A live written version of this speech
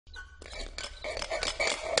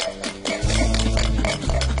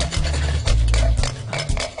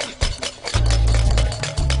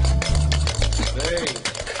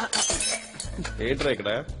ఏంట్రా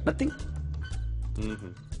ఇక్కడ? Nothing.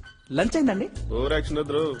 Lunch అయిందండి? ఓవర్ యాక్షన్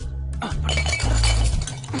వద్దు.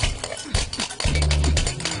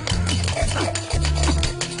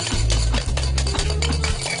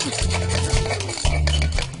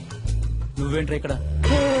 నువ్వేంట్రా ఇక్కడ?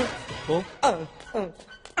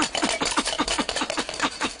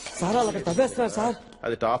 సార్ అలా తవ్వేస్తున్నారు సార్.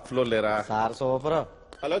 అది టాప్ ఫ్లోర్ లేరా సార్ సూపర్.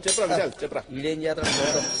 హలో చెప్పరా విశాల్ చెప్పరా. వీడేం చేస్తాడు?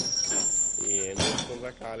 ఏం చూసుకుంటా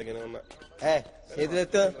ఖాళీగానే ఉన్నా.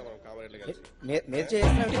 చేతులెత్తు.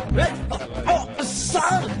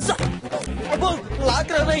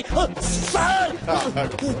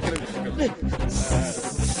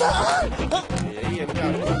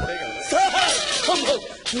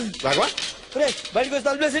 బయటకు వచ్చి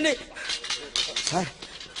తలుపులేసండి సార్.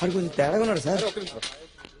 వాడు కొంచెం తేడాగా ఉన్నాడు సార్.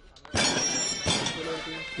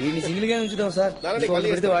 వీడిని సింగిల్ గా ఉంచుదాం సార్.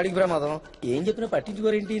 పెడితే వాడికి ప్రమాదం. ఏం చెప్పినా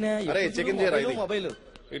పట్టించుకోరేంటి? మొబైల్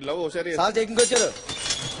సార్ చెకింగ్ వచ్చారు.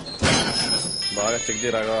 బాగా చెక్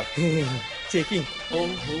చేయరాగా. చెకింగ్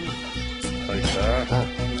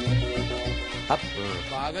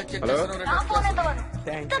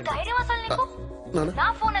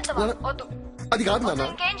అది కాదు నాన్న.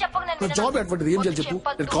 జాబ్ అటువంటిది. ఏం చేయాలి చెప్పు?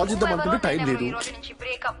 నేను కాల్ చేద్దాం అనుకుంటే టైం లేదు.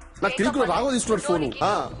 నాకు తెలుగులో రాఘవ తీసుకున్నాడు phone.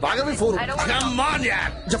 రాఘవే phone.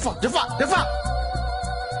 జఫా జఫా జఫా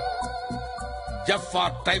జఫా.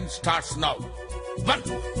 Time starts now. 1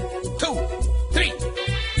 2 3.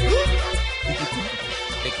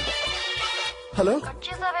 Hello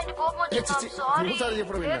sorry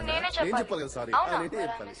చెప్పడం ఏం చెప్పాలి కదా? సారీ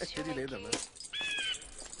చెప్పాలి. లేదన్నా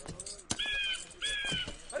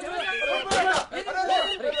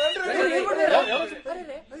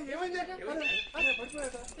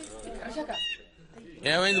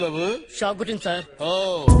ఏమైంది బాబు? షాక్ గురించి సార్. ఓ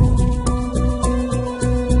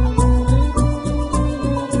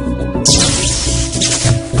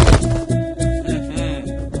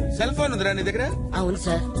సెల్ ఫోన్ ఉందిరా నీ దగ్గర? అవును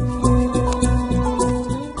సార్.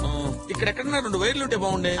 ఇక్కడెక్కడన్నా 2 వైర్లు ఉంటే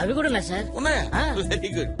బాగుండే. అవి కూడా ఉన్నాయి సార్. ఉన్నాయా?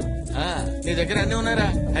 Very good. నీ దగ్గర అన్ని ఉన్నారా?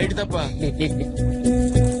 హైట్ తప్ప.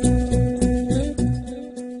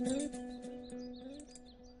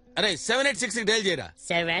 అరే 786 డైల్ చేయరా.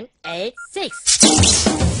 786.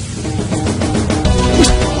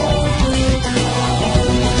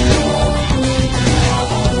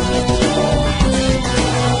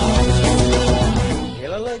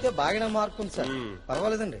 వీళ్ళలో అయితే బాగానే మార్పు ఉంది సార్.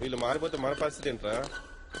 పర్వాలేదండి. వీళ్ళు మారిపోతే మన పరిస్థితి ఏంట్రా?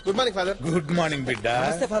 Good morning father. Good morning బిడ్డ.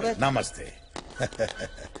 నమస్తే ఫాదర్. నమస్తే.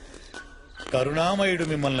 కరుణామయుడు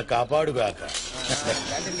మిమ్మల్ని కాపాడుగాక.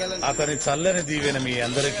 అతని చల్లని దీవెన మీ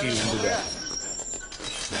అందరికీ ఉండుగా.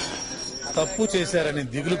 తప్పు చేశారని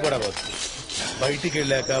దిగులు పడవద్దు. బయటికి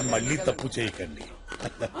వెళ్ళాక మళ్ళీ తప్పు చేయకండి.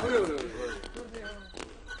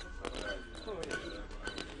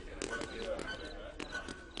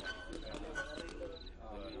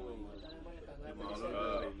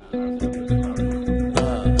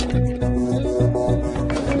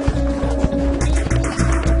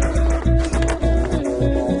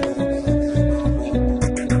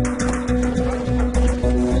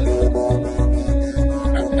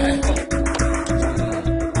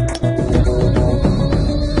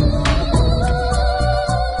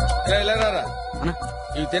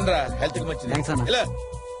 ఇవి తినరా, హెల్త్ కి మంచిది.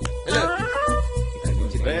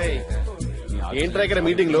 ఏంట్రా ఇక్కడ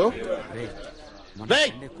మీటింగ్ లో?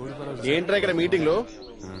 ఏంట్రా ఇక్కడ మీటింగ్ లో?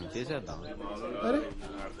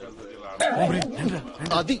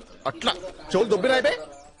 అది అట్లా చెవులు దొబ్బినాయిపే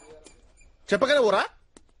చెప్పగానే ఊరా.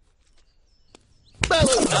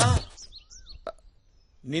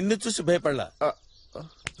 నిన్ను చూసి భయపడలా,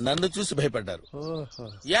 నన్ను చూసి భయపడ్డారు.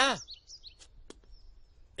 యా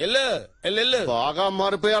ఎల్లు బాగా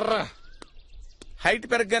మారిపోయారా. హైట్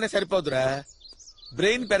పెరగగానే సరిపోదురా,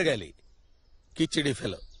 బ్రెయిన్ పెరగాలి. కిచిడి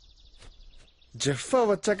ఫెలో. జఫా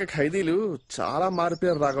వచ్చాక ఖైదీలు చాలా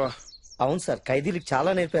మారిపోయారు రాఘవ. అవును సార్, ఖైదీలకు చాలా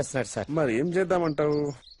నేర్పేస్తున్నాడు సార్. మరి ఏం చేద్దామంటావు?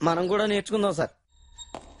 మనం కూడా నేర్చుకుందాం సార్.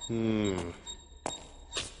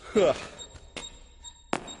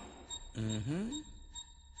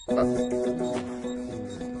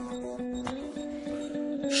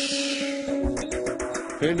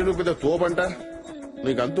 ఏంటి నువ్వు పెద్ద తోపంట,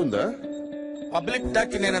 నీకు అంతుందా? పబ్లిక్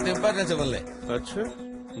టాక్ నేను అంత ఇంపార్టెన్స్ ఇవ్వలే.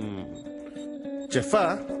 జఫా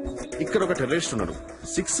ఇక్కడ ఒక టెర్రరిస్ట్ ఉన్నాడు.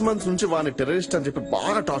 6 months నుంచి వాడిని టెర్రరిస్ట్ అని చెప్పి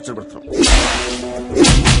బాగా టార్చర్ పెడుతున్నాం.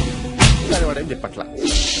 కానీ వాడేం చెప్పట్లా.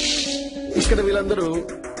 ఇక్కడ వీళ్ళందరూ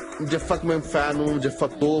జఫాక్ మేము ఫ్యాను, జఫా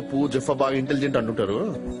తోపు, జఫా బాగా ఇంటెలిజెంట్ అంటుంటారు.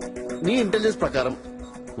 నీ ఇంటెలిజెన్స్ ప్రకారం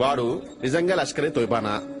వాడు నిజంగా లష్కరే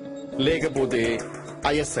తోయిబానా లేకపోతే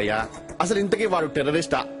ISI? అసలు ఇంతకీ వాడు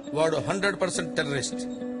టెర్రరిస్టా? వాడు 100% టెర్రరిస్ట్.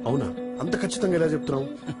 అవునా? అంత ఖచ్చితంగా ఎలా చెప్తున్నావు?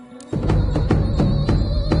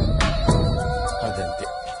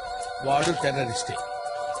 వాడు టెర్రరిస్టే.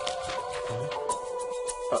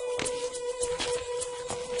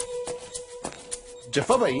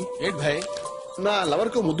 జఫా భాయ్, ఏంటి భాయ్? నా లవర్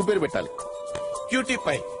కు ముద్దు పేరు పెట్టాలి. క్యూటీ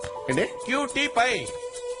పై. ఏంటే cutie pi.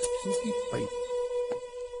 Pi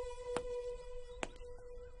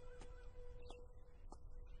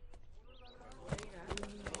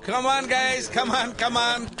Come on, guys. Come on, come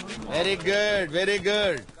on. Very good, very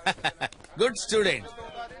good. Good student.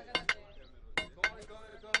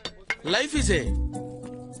 Life is a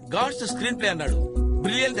God's screen play అన్నాడు.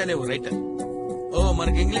 బ్రిలియంట్ అనే ఓ రైటర్. ఓ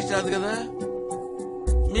మనకి ఇంగ్లీష్ రాదు కదా,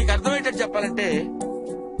 మీకు అర్థమయ్యేటట్టు చెప్పాలంటే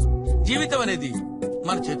జీవితం అనేది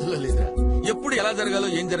మన చేతుల్లో లేదురా. ఎప్పుడు ఎలా జరగాలో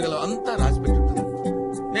ఏం జరగాలో అంతా రాసి పెట్టుంటుంది.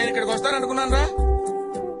 నేను ఇక్కడికి వస్తాననుకున్నాను రా,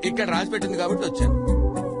 ఇక్కడ రాసి పెట్టింది కాబట్టి వచ్చాను.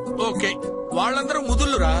 ఓకే, వాళ్ళందరూ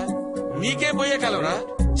ముదుళ్ళురా, మీకే పోయే కాలంరా.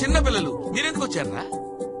 చిన్న పిల్లలు మీరెందుకు వచ్చారా?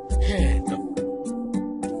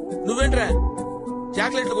 నువ్వేంట్రా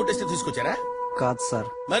చాక్లెట్లు కొట్టేస్తే తీసుకొచ్చారా? కాదు సార్.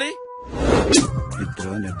 మరి నిద్ర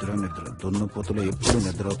నిద్ర నిద్ర దున్నపోతలో ఎప్పుడు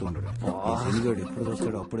నిద్ర అవుతూ ఉండడు. శనిగాడు ఎప్పుడు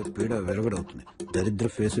వస్తాడో అప్పుడే పీడ విరగడవుతుంది. దరిద్ర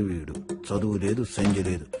ఫేసు వీడు. చదువు లేదు, సంజయ్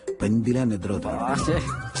లేదు, పందిలా నిద్ర అవుతాడు.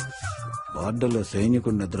 బార్డర్లో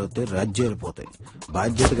సైనికుడు నిద్రవుతే రాజ్యాలు పోతాయి,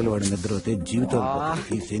 బాధ్యత గల వాడు నిద్రవుతే జీవితాలు పోతాయి.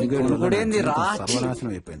 ఈ శనిగాడు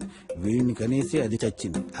సర్వనాశనం అయిపోయింది. వీడిని కనేసి అది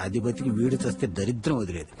చచ్చింది, అది బతికి వీడు చస్తే దరిద్రం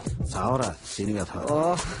వదిలేదు. సావరా శనిగథ.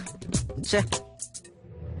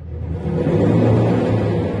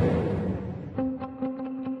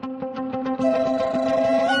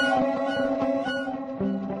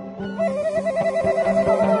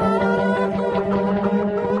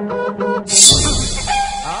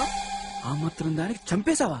 ఆ మాత్రం దానికి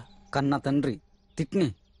చంపేశావా? కన్నా తండ్రి తిట్ని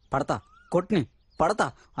పడతా, కొట్ని పడతా,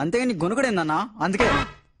 అంతేగాని గొనుగుడేందన్నా. అందుకే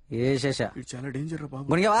ఏ శేష చాలా డేంజర్ రా బాబు.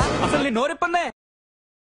 గొనిగావా? అసలు నీ నోరెప్పందే.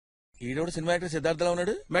 ఈడోడు సినిమా యాక్టర్ సిద్ధార్థలా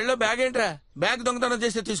ఉన్నాడు. మెడలో బ్యాగ్ ఏంట్రా? బ్యాగ్ దొంగతనం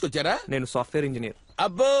చేస్తే తీసుకొచ్చారా? నేను సాఫ్ట్వేర్ ఇంజనీర్.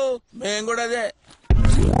 అబ్బో మేము కూడా అదే.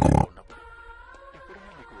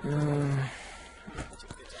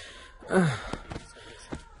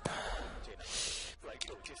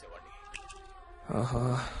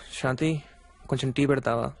 శాంతి, కొంచెం టీ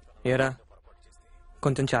పెడతావా? ఏరా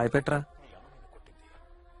కొంచెం చాయ్ పెట్టరా.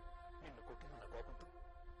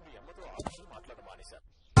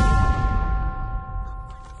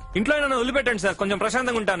 ఇంట్లో నన్ను వదిలిపెట్టండి సార్, కొంచెం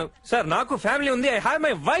ప్రశాంతంగా ఉంటాను సార్. నాకు ఫ్యామిలీ ఉంది, I have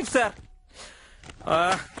my wife sir.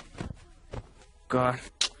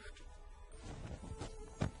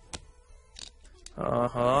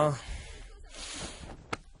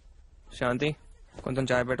 శాంతి, కొంచెం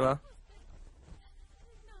చాయ్ పెట్టవా?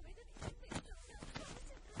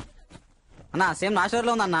 అన్నా సేమ్ నా షోర్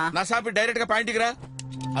లో ఉందన్నా. నా సాపి డైరెక్ట్ గా పాయింట్కి రా.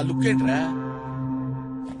 ఆ లుక్ ఏంట్రా?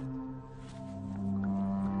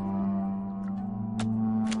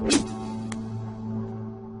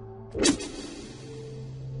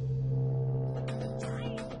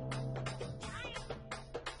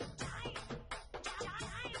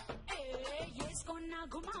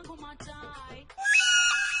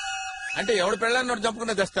 అంటే ఎవడు పెళ్ళాన్ని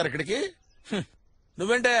చంపుకునే తెస్తారు ఇక్కడికి?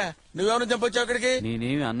 నువ్వేంటే నువ్వెవరు చంపొచ్చావు ఇక్కడికి?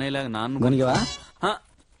 నేనేమి అన్నయ్యలాగా నాన్న గొనిగావా?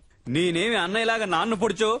 నేనేమి అన్నయ్యలాగా నాన్ను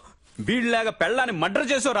పొడిచో వీడిలాగా పెళ్ళాన్ని మర్డర్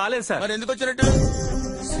చేసో రాలేదు సార్. మరి ఎందుకు వచ్చినట్టు?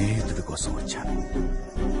 స్నేహితుడి కోసం వచ్చాను.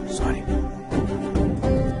 సారీ,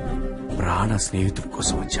 ప్రాణ స్నేహితుడి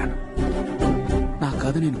కోసం వచ్చాను. నా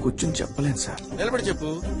కథ నేను కూర్చుని చెప్పలేను సార్. నిలబడి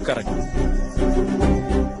చెప్పు. కరెక్ట్,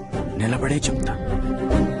 నిలబడే చెప్తా.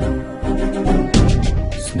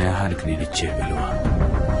 స్నేహానికి నేనిచ్చే విలువ.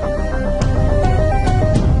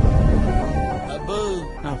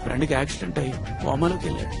 నా ఫ్రెండ్కి యాక్సిడెంట్ అయ్యి కోమాలోకి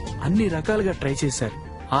వెళ్ళాడు. అన్ని రకాలుగా ట్రై చేశారు,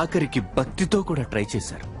 ఆఖరికి భక్తితో కూడా ట్రై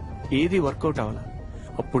చేశారు. ఏది వర్కౌట్ అవ్వాల.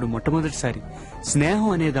 అప్పుడు మొట్టమొదటిసారి స్నేహం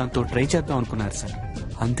అనే దాంతో ట్రై చేద్దాం అనుకున్నారు సార్.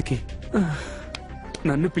 అందుకే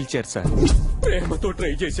నన్ను పిలిచారు సార్. ప్రేమతో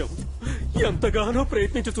ట్రై చేశాం, ఎంతగానో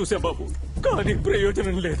ప్రయత్నించి చూసాం బాబు, కానీ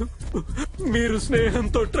ప్రయోజనం లేదు. మీరు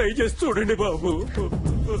స్నేహంతో ట్రై చేసి చూడండి బాబు.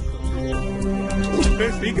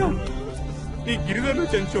 శ్రీకాంత్, ఈ గిరిజను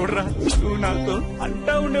చెంది చూడరా. నువ్వు నాతో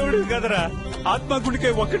అంటా ఉండేవాడు కదరా, ఆత్మగుడికే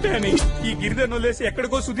ఒక్కటే అని. ఈ గిరిజను వదిలేసి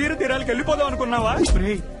ఎక్కడికో సుధీర తీరాలకు వెళ్ళిపోదాం అనుకున్నావా?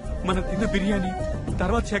 మనం తిన్న బిర్యానీ,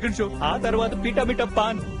 తర్వాత సెకండ్ షో, ఆ తర్వాత పీటా మీటా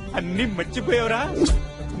పాన్ అన్ని మర్చిపోయావరా.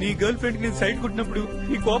 నీ గర్ల్ ఫ్రెండ్ నేను సైడ్ కొట్టినప్పుడు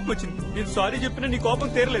నీ కోపం వచ్చింది. నేను సారీ చెప్పినా నీ కోపం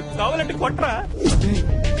తీరలేదు. కావాలంటే కొట్రా.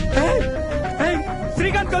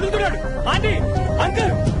 శ్రీకాంత్ కదులుతున్నాడు. Aunty,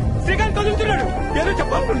 uncle, Srikanth కదులుతున్నాడు. ఏదో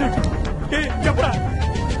చెప్పాలనుకున్నాడు. చెప్పరా.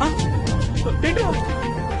 ఏంటో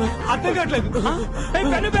అర్థం కావట్లేదు.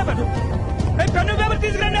 పెన్ను పేపర్, పెన్ను పేపర్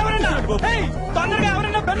తీసుకురండి ఎవరన్నా. తొందరగా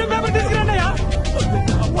ఎవరన్నా పెన్ను పేపర్ తీసుకురండి.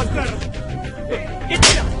 వస్తున్నాడు.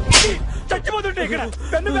 చచ్చిపోతుంటే ఇక్కడ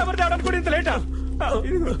పెన్ను పేపర్ తేవడానికి కూడా ఇంత లేటా?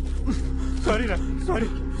 సారీ రా, సారీ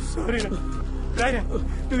సారీ రాయరా,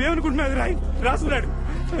 నువ్వేమనుకుంటున్నావు? రాస్తున్నాడు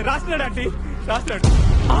ఆంటీ, రాస్తున్నాడు.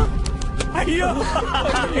 అయ్యో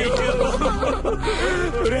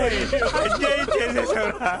అన్యాయం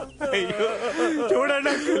చేసేసావురా. అయ్యో చూడండి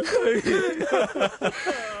అంకుల్,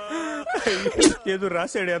 ఏదో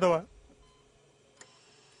రాశాడు ఎదవా.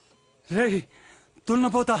 రే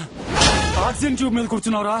తున్నపోతా, ఆక్సిజన్ ట్యూబ్ మీద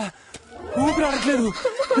కూర్చున్నావురా, ఊపిరి ఆడట్లేదు,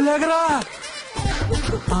 లేకరా.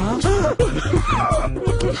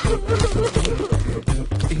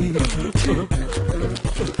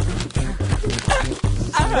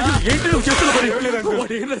 ఏంటి నువ్వు చేస్తున్నా?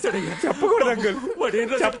 చెప్పకూడదు అంకుల్,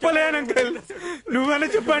 చెప్పలేను అంకుల్. నువ్వన్నా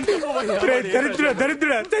చెప్పండి.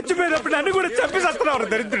 దరిద్రుడా చచ్చిపోయేటప్పుడు నన్ను కూడా చంపేస్తున్నావు.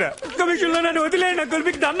 దరిద్రుడా, ఒక్క విషయంలో నన్ను వదిలేయండి అంకుల్,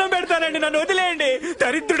 మీకు దండం పెడతానండి, నన్ను వదిలేయండి.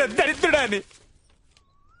 దరిద్రుడా అని.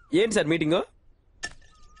 ఏంటి sir meeting?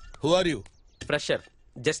 Who are you? Fresher,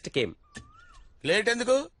 just came. Late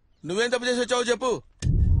ఎందుకు? నువ్వేం తప్పు చేసి వచ్చావు చెప్పు.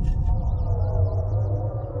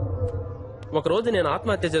 ఒక రోజు నేను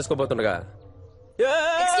ఆత్మహత్య చేసుకోబోతుండగా.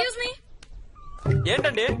 ఎక్స్క్యూజ్ మీ,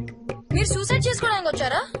 ఏంటండి మీరు సూసైడ్ చేసుకోవడానికి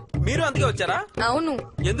వచ్చారా? మీరు అందుకే వచ్చారా? అవును.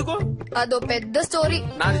 ఎందుకు? అదో పెద్ద స్టోరీ.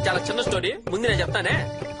 నాది చాలా చిన్న స్టోరీ, ముందు నేను చెప్తానే.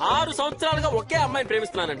 6 సంవత్సరాలుగా ఒకే అమ్మాయిని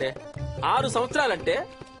ప్రేమిస్తున్నానండి. 6 సంవత్సరాలంటే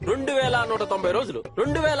 2190 రోజులు.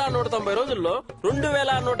 2190 రోజుల్లో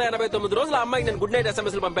 2189 రోజులు ఆ అమ్మాయికి నేను good night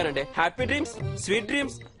SMS పంపానండి. Happy dreams, sweet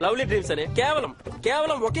dreams, lovely dreams అని.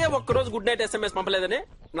 కేవలం ఒకే ఒక్క రోజు గుడ్ నైట్ SMS పంపలేదని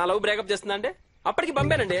నా లవ్ బ్రేకప్ చేస్తుందండి. అప్పటికి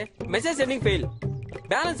పంపానండి, మెసేజ్ సెండింగ్ ఫెయిల్,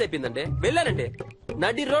 బ్యాలెన్స్ అయిపోయిందండి. వెళ్ళానండి,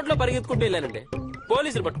 నడి రోడ్ లో పరిగెత్తుకుంటూ వెళ్ళానండి.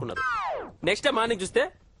 పోలీసులు పట్టుకున్నారు. నెక్స్ట్ డే మార్నింగ్ చూస్తే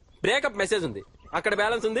బ్రేకప్ మెసేజ్ ఉంది. అక్కడ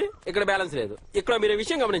బ్యాలెన్స్ ఉంది, ఇక్కడ బ్యాలెన్స్ లేదు. ఇక్కడ మీరు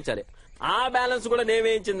విషయం గమనించాలి, ఆ బ్యాలెన్స్ కూడా నేను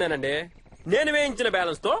వేయించిందేనండి. నేను వేయించిన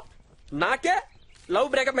బ్యాలెన్స్ తో నాకే లవ్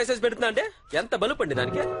బ్రేకప్ మెసేజ్ పెడుతున్నా అంటే ఎంత బలుపు అండి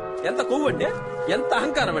దానికి, ఎంత కొవ్వు అండి, ఎంత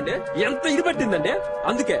అహంకారం అండి, ఎంత ఇది పట్టిందండి.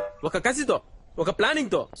 అందుకే ఒక కసితో, ఒక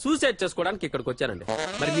ప్లానింగ్ తో సూసైడ్ చేసుకోవడానికి ఇక్కడికి వచ్చానండి.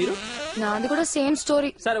 మరి మీరు? నాది కూడా సేమ్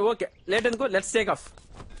స్టోరీ. సరే ఓకే, లేట్ ఎందుకు, లెట్స్ టేక్ ఆఫ్.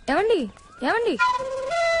 ఏమండి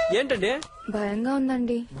ఏంటండి? భయంగా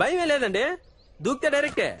ఉందండి. భయం లేదండి, దూకితే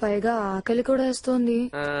డైరెక్టే. పైగా ఆకలి కూడా వేస్తోంది.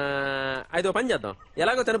 అయితే ఓ పని చేద్దాం,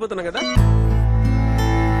 ఎలాగో చనిపోతున్నాం కదా.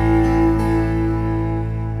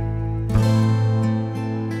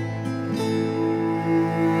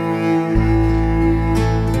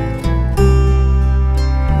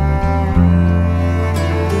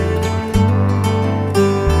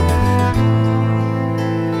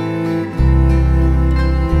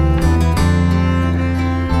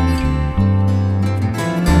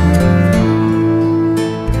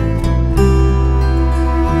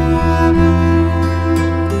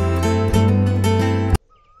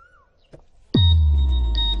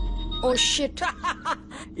 Oh shit.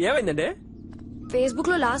 ఏమైందండి? ఫేస్బుక్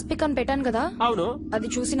లో లాస్ట్ పిక్ అని పెట్టాను కదా. అవును. అది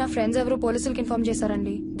చూసి నా ఫ్రెండ్స్ ఎవరు పోలీసులకు ఇన్ఫార్మ్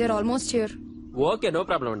చేశారండి. They are almost here. Okay, no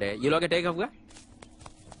problem అండి. ఈలోగా టేక్ ఆఫ్ గా.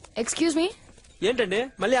 Excuse me. ఏంటండి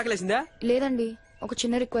మళ్ళీ ఆకలేసిందా? లేదండి, ఒక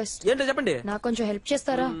చిన్న రిక్వెస్ట్. ఏంటో చెప్పండి. నాకు కొంచెం హెల్ప్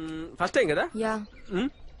చేస్తారా? ఫస్ట్ టైం కదా. Yeah.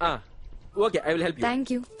 Okay, I will help you.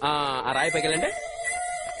 Thank you. ఆ రాయి పైకి వెళ్ళండి,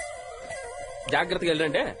 జాగ్రత్తగా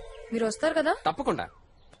వెళ్ళండి. మీరు వస్తారు కదా? తప్పకుండా.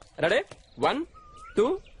 రెడీ, 1 2.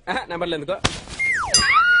 నెంబర్లు ఎందుకో.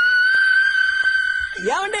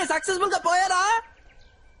 ఏమండి సక్సెస్ఫుల్ గా పోయారా?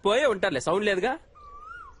 పోయే ఉంటారులే, సౌండ్ లేదుగా.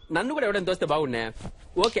 నన్ను కూడా ఎవడైనా తోస్తే బాగున్నా.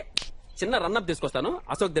 ఓకే, చిన్న రన్అప్ తీసుకొస్తాను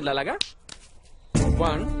అశోక్ దిల్లాగా.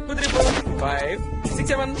 1 2 3 4 5 6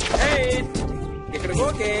 7 8. ఇక్కడ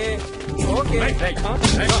ఓకే ఓకే.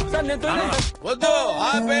 సార్ నేను వద్దు,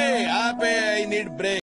 ఆపే ఐ నీడ్ బ్రేక్.